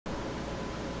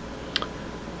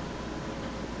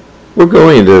We're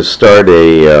going to start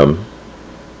a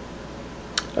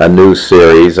new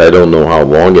series. I don't know how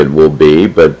long it will be,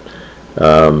 but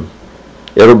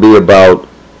it'll be about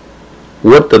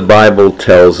what the Bible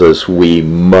tells us we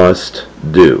must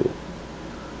do.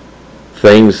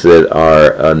 Things that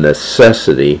are a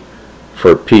necessity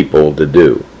for people to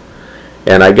do.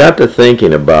 And I got to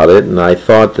thinking about it, and I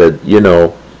thought that,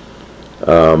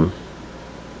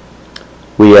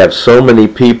 we have so many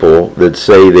people that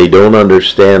say they don't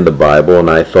understand the Bible, and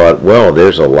I thought, well,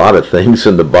 there's a lot of things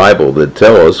in the Bible that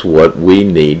tell us what we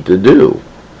need to do.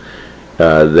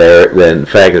 In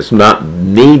fact, it's not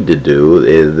need to do,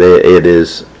 it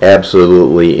is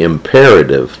absolutely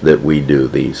imperative that we do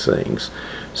these things.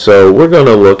 So we're going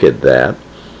to look at that,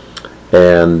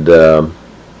 and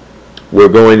we're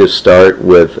going to start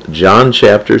with John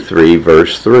chapter 3,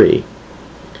 verse 3.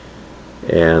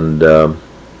 And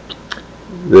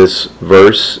this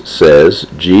verse says,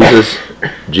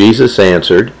 Jesus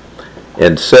answered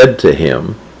and said to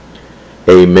him,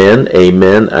 Amen,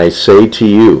 amen, I say to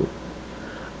you,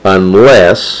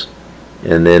 unless,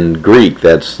 and in Greek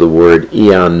that's the word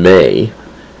eon me,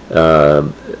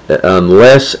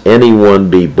 unless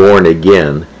anyone be born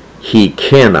again, he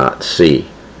cannot see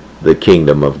the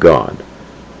kingdom of God.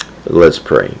 Let's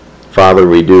pray. Father,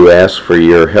 we do ask for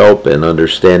your help in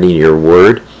understanding your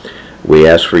word. We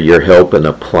ask for your help in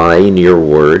applying your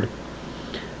word.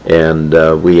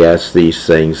 And we ask these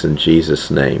things in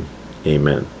Jesus' name.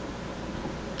 Amen.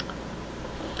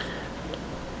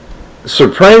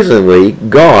 Surprisingly,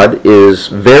 God is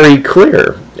very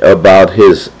clear about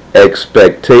his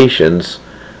expectations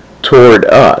toward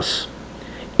us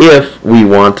if we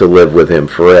want to live with him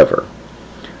forever.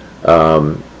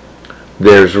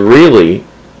 There's really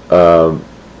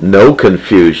no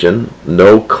confusion,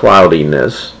 no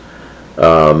cloudiness.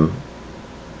 And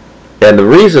the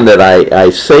reason that I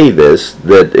say this,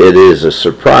 that it is a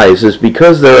surprise, is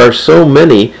because there are so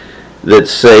many that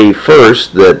say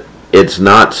first that it's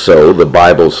not so. The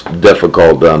Bible's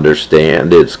difficult to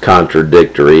understand. It's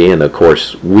contradictory. And of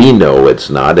course, we know it's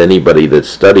not. Anybody that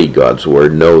studied God's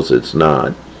Word knows it's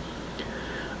not.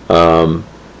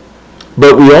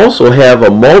 But we also have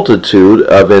a multitude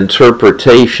of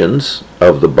interpretations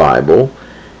of the Bible,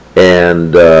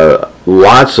 and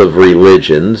lots of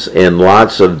religions and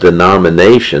lots of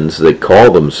denominations that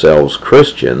call themselves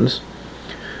Christians.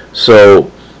 So,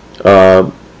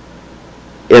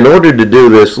 in order to do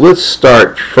this, let's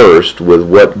start first with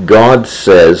what God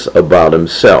says about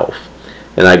himself.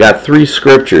 And I got 3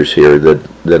 scriptures here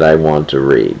that I want to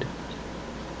read.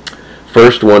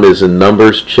 First one is in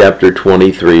Numbers chapter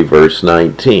 23, verse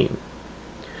 19.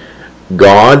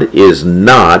 God is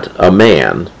not a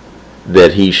man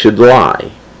that he should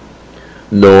lie,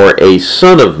 nor a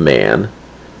son of man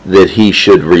that he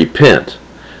should repent.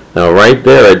 Now right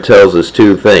there it tells us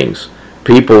 2 things.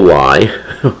 People lie,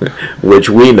 which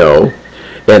we know,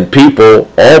 and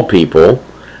all people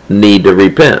need to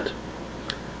repent.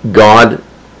 God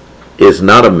is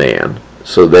not a man,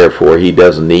 so therefore he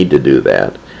doesn't need to do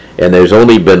that. And there's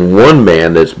only been one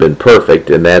man that's been perfect,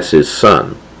 and that's his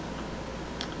Son.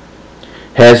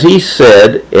 Has he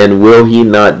said, and will he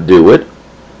not do it?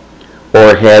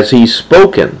 Or has he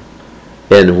spoken,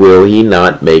 and will he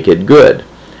not make it good?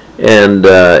 And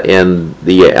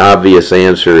the obvious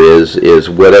answer is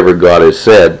whatever God has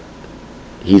said,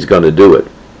 he's going to do it.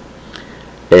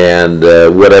 And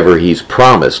whatever he's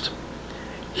promised,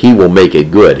 he will make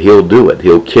it good. He'll do it.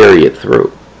 He'll carry it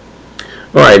through.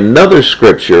 All right, another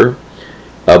scripture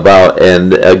about,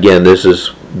 and again, this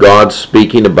is God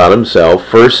speaking about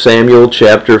himself, 1 Samuel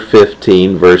chapter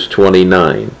 15, verse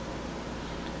 29.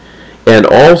 And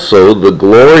also the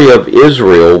glory of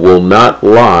Israel will not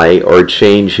lie or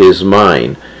change his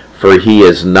mind, for he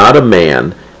is not a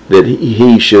man that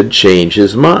he should change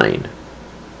his mind.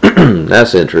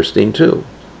 That's interesting too.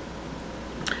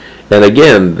 And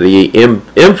again, the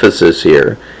emphasis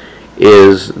here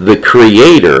is the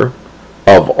creator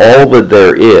of all that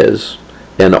there is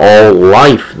and all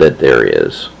life that there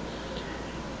is.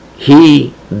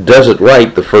 He does it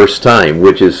right the first time,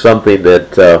 which is something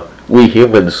that we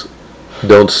humans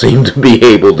don't seem to be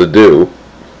able to do.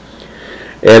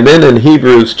 And then in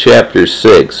Hebrews chapter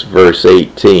 6, verse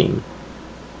 18,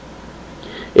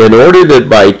 in order that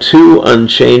by 2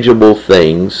 unchangeable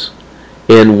things,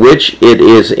 in which it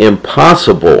is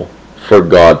impossible for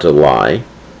God to lie,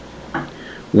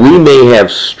 we may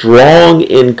have strong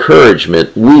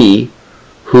encouragement, we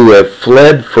who have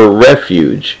fled for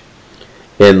refuge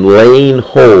and laying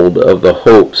hold of the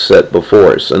hope set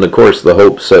before us. And of course the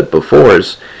hope set before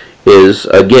us is,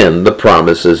 again, the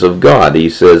promises of God. He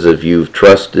says, if you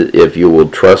will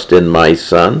trust in my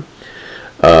Son,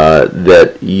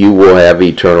 that you will have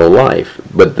eternal life.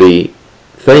 But the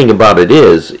thing about it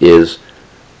is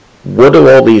what do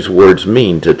all these words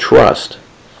mean? To trust.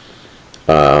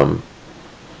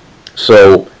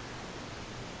 So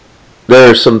there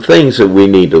are some things that we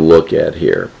need to look at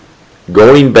here.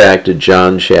 Going back to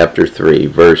John chapter 3,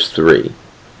 verse 3,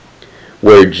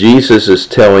 where Jesus is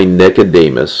telling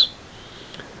Nicodemus,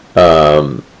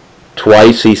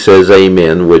 twice he says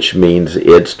amen, which means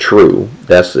it's true.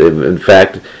 That's, in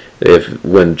fact,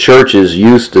 when churches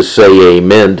used to say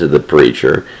amen to the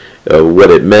preacher, what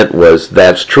it meant was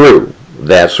that's true,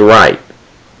 that's right.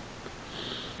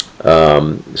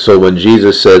 So when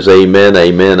Jesus says amen,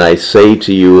 amen, I say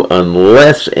to you,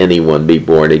 unless anyone be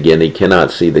born again, he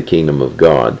cannot see the kingdom of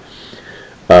God.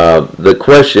 The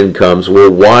question comes,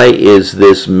 well, why is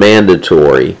this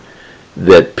mandatory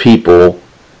that people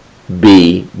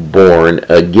be born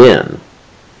again?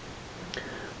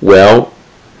 Well,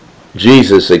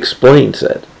 Jesus explains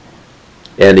it,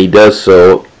 and he does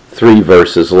so 3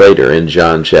 verses later in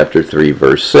John chapter 3,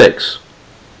 verse 6.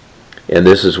 And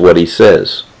this is what he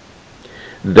says.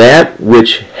 That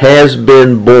which has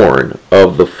been born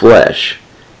of the flesh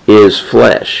is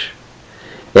flesh,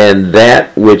 and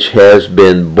that which has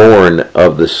been born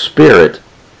of the Spirit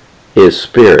is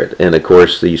spirit. And of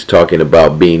course he's talking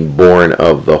about being born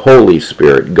of the Holy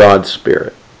Spirit, God's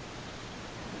Spirit.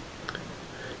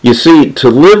 You see, to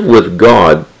live with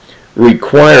God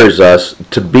requires us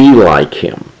to be like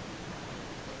him.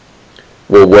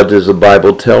 Well, what does the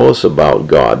Bible tell us about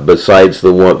God, besides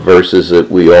the verses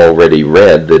that we already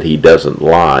read, that he doesn't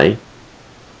lie?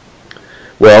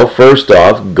 Well, first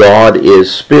off, God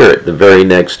is spirit. The very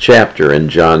next chapter, in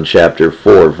John chapter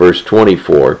 4, verse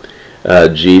 24,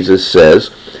 Jesus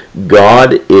says,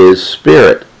 God is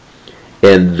spirit,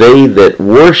 and they that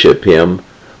worship him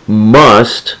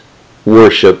must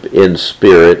worship in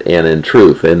spirit and in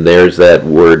truth. And there's that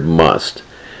word must.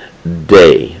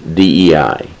 Dei,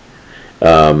 D-E-I.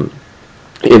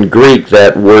 In Greek,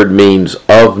 that word means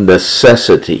of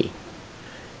necessity.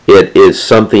 It is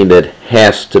something that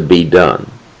has to be done.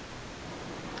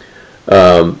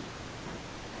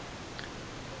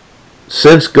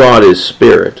 Since God is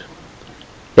spirit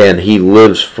and he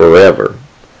lives forever,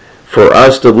 for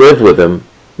us to live with him,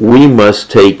 we must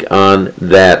take on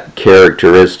that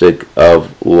characteristic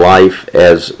of life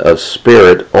as a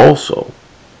spirit also.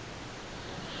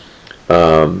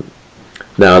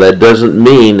 Now, that doesn't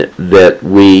mean that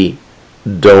we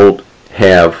don't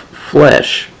have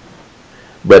flesh,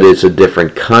 but it's a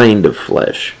different kind of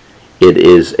flesh. It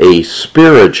is a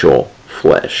spiritual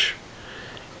flesh.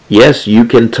 Yes, you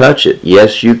can touch it.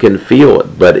 Yes, you can feel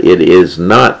it, but it is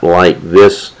not like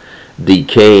this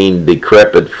decaying,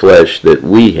 decrepit flesh that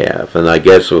we have. And I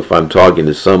guess if I'm talking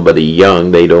to somebody young,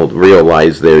 they don't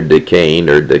realize they're decaying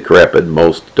or decrepit.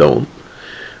 Most don't.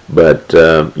 But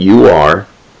you are.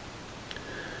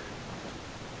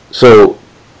 So,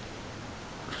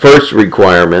 first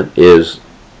requirement is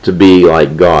to be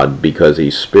like God because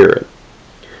he's spirit.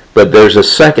 But there's a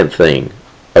second thing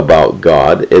about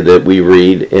God that we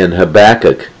read in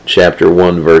Habakkuk chapter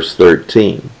 1, verse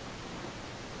 13.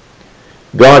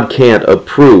 God can't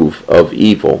approve of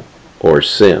evil or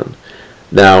sin.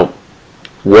 Now,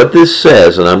 what this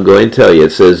says, and I'm going to tell you,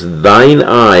 it says, thine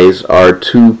eyes are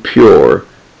too pure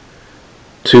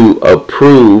to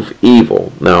approve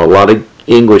evil. Now, a lot of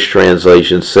English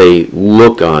translations say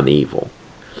look on evil.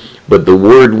 But the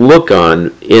word look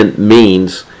on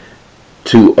means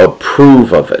to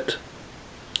approve of it.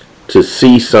 To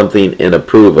see something and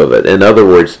approve of it. In other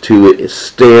words, to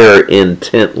stare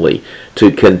intently.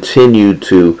 To continue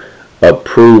to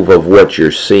approve of what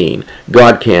you're seeing.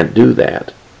 God can't do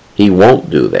that. He won't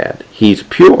do that. He's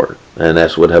pure. And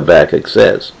that's what Habakkuk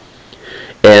says.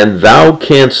 And thou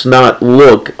canst not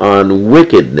look on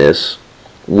wickedness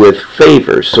with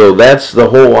favor. So that's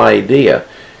the whole idea.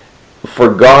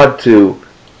 For God to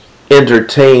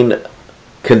entertain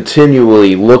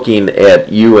continually looking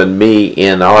at you and me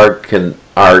in our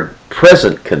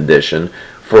present condition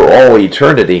for all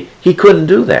eternity, he couldn't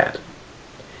do that.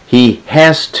 He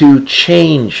has to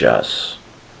change us.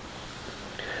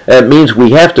 That means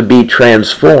we have to be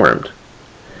transformed.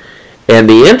 And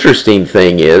the interesting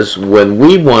thing is, when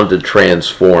we want to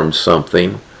transform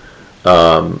something,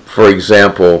 for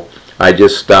example, I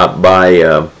just stopped by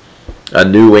a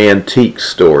new antique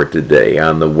store today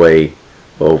on the way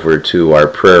over to our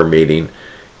prayer meeting,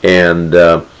 and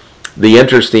the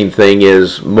interesting thing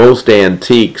is most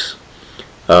antiques,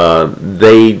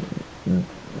 they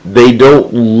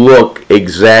don't look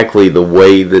exactly the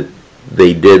way that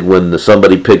they did when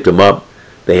somebody picked them up.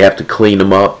 They have to clean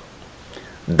them up,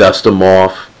 dust them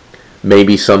off,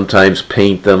 maybe sometimes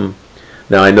paint them.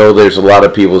 Now, I know there's a lot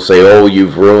of people say, oh,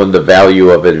 you've ruined the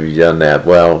value of it if you've done that.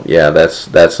 Well, yeah,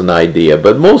 that's an idea.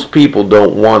 But most people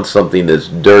don't want something that's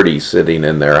dirty sitting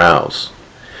in their house.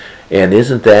 And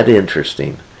isn't that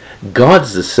interesting?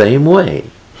 God's the same way.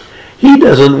 He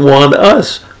doesn't want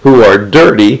us who are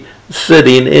dirty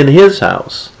sitting in his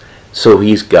house. So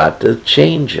he's got to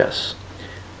change us.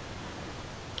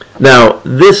 Now,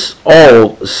 this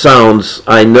all sounds,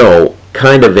 I know,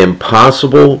 kind of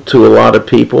impossible to a lot of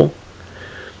people.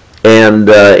 And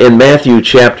in Matthew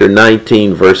chapter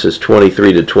 19, verses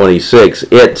 23 to 26,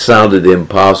 it sounded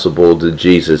impossible to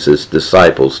Jesus'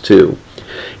 disciples too.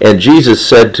 And Jesus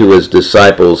said to his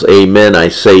disciples, Amen, I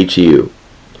say to you,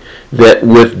 that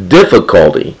with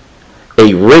difficulty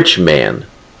a rich man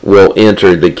will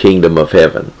enter the kingdom of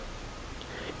heaven.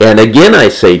 And again I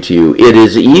say to you, it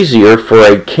is easier for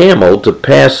a camel to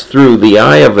pass through the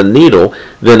eye of a needle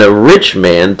than a rich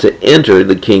man to enter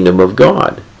the kingdom of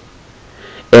God.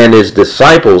 And his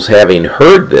disciples, having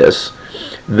heard this,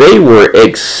 they were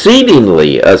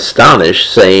exceedingly astonished,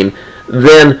 saying,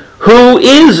 Then who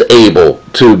is able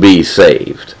to be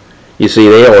saved? You see,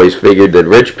 they always figured that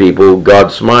rich people,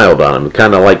 God smiled on them,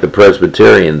 kind of like the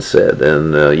Presbyterians said.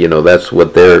 And, that's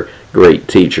what their great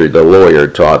teacher, the lawyer,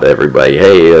 taught everybody.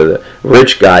 Hey,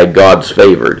 rich guy, God's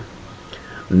favored.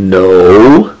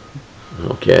 No.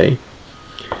 Okay.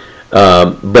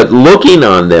 But looking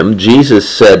on them, Jesus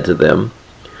said to them,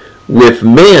 with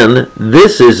men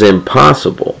this is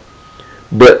impossible,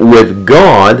 but with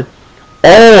God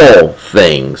all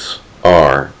things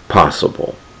are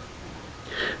possible.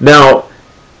 Now,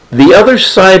 the other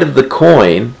side of the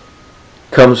coin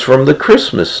comes from the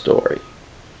Christmas story,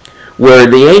 where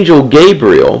the angel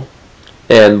Gabriel,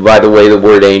 and by the way, the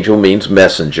word angel means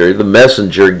messenger, the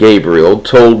messenger Gabriel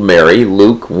told Mary,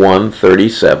 Luke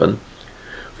 1:37,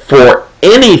 for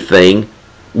anything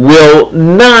will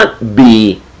not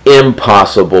be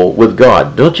impossible with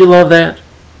God. Don't you love that?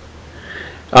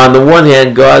 On the one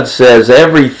hand, God says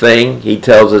everything, he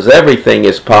tells us everything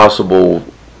is possible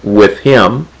with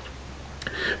him.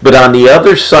 But on the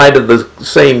other side of the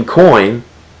same coin,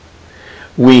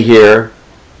 we hear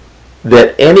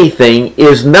that anything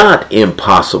is not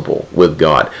impossible with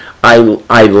God. I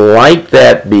like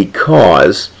that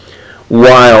because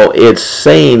while it's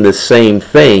saying the same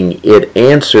thing, it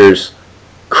answers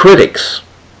critics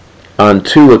on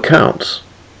two accounts.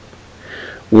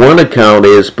 One account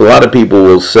is, a lot of people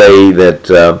will say that,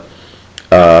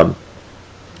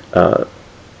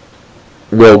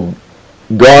 well,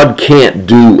 God can't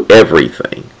do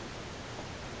everything.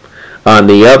 On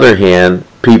the other hand,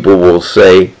 people will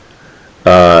say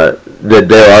that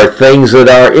there are things that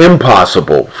are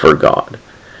impossible for God.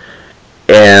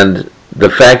 And the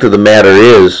fact of the matter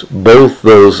is, both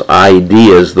those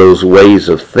ideas, those ways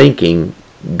of thinking,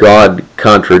 God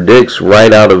contradicts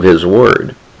right out of his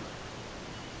word.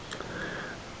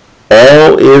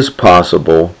 All is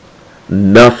possible,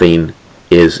 nothing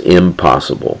is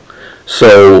impossible.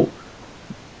 So,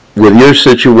 with your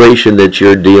situation that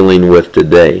you're dealing with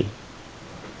today,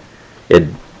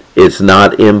 it's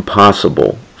not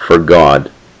impossible for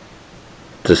God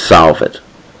to solve it.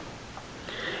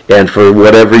 And for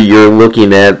whatever you're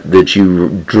looking at that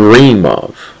you dream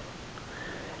of,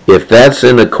 if that's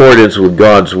in accordance with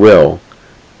God's will,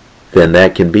 then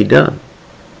that can be done.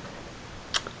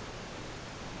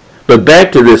 But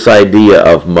back to this idea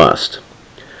of must.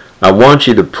 I want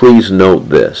you to please note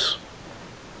this.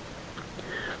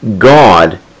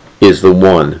 God is the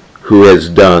one who has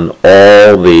done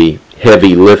all the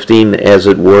heavy lifting, as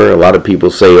it were. A lot of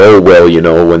people say, oh, well,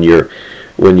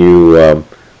 when you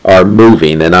are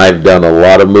moving, and I've done a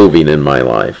lot of moving in my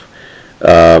life.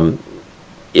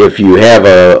 If you have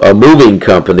a moving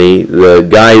company, the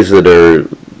guys that are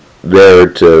there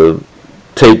to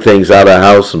take things out of the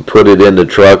house and put it in the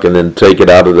truck and then take it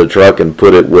out of the truck and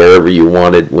put it wherever you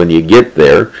want it when you get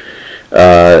there,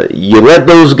 you let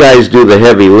those guys do the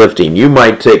heavy lifting. You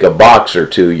might take a box or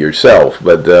two yourself,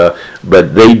 but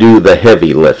they do the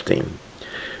heavy lifting.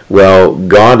 Well,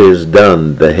 God has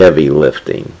done the heavy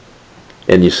lifting.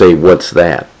 And you say, what's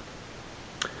that?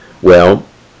 Well,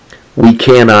 we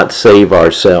cannot save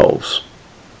ourselves.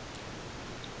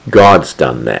 God's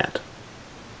done that.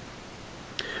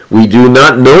 We do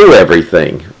not know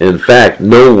everything. In fact,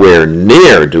 nowhere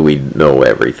near do we know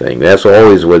everything. That's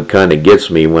always what kind of gets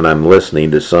me when I'm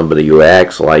listening to somebody who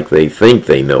acts like they think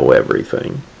they know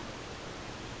everything.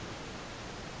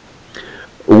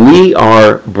 We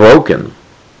are broken.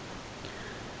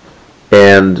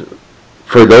 And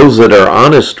for those that are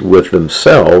honest with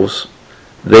themselves,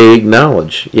 they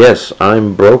acknowledge, yes,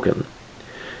 I'm broken.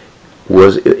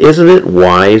 isn't it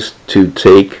wise to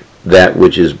take that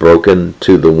which is broken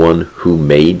to the one who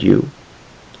made you?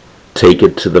 Take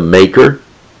it to the maker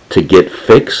to get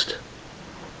fixed?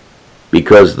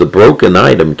 Because the broken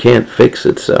item can't fix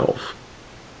itself.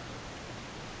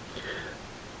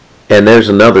 And there's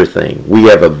another thing. We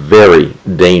have a very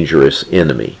dangerous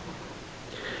enemy.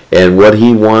 And what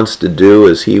he wants to do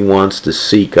is he wants to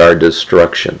seek our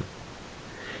destruction.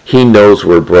 He knows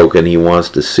we're broken. He wants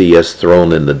to see us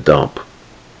thrown in the dump.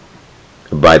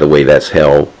 By the way, that's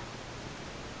hell.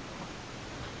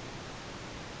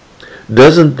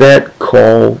 Doesn't that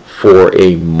call for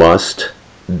a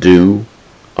must-do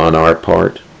on our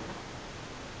part?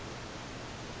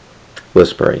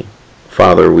 Let's pray.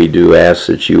 Father, we do ask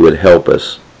that you would help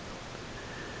us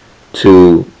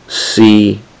to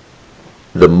see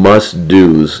the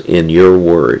must-dos in your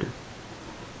word,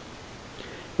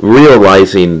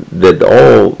 realizing that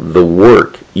all the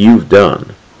work you've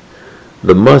done,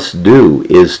 the must-do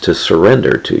is to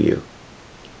surrender to you.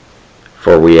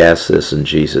 For we ask this in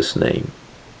Jesus' name.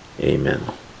 Amen.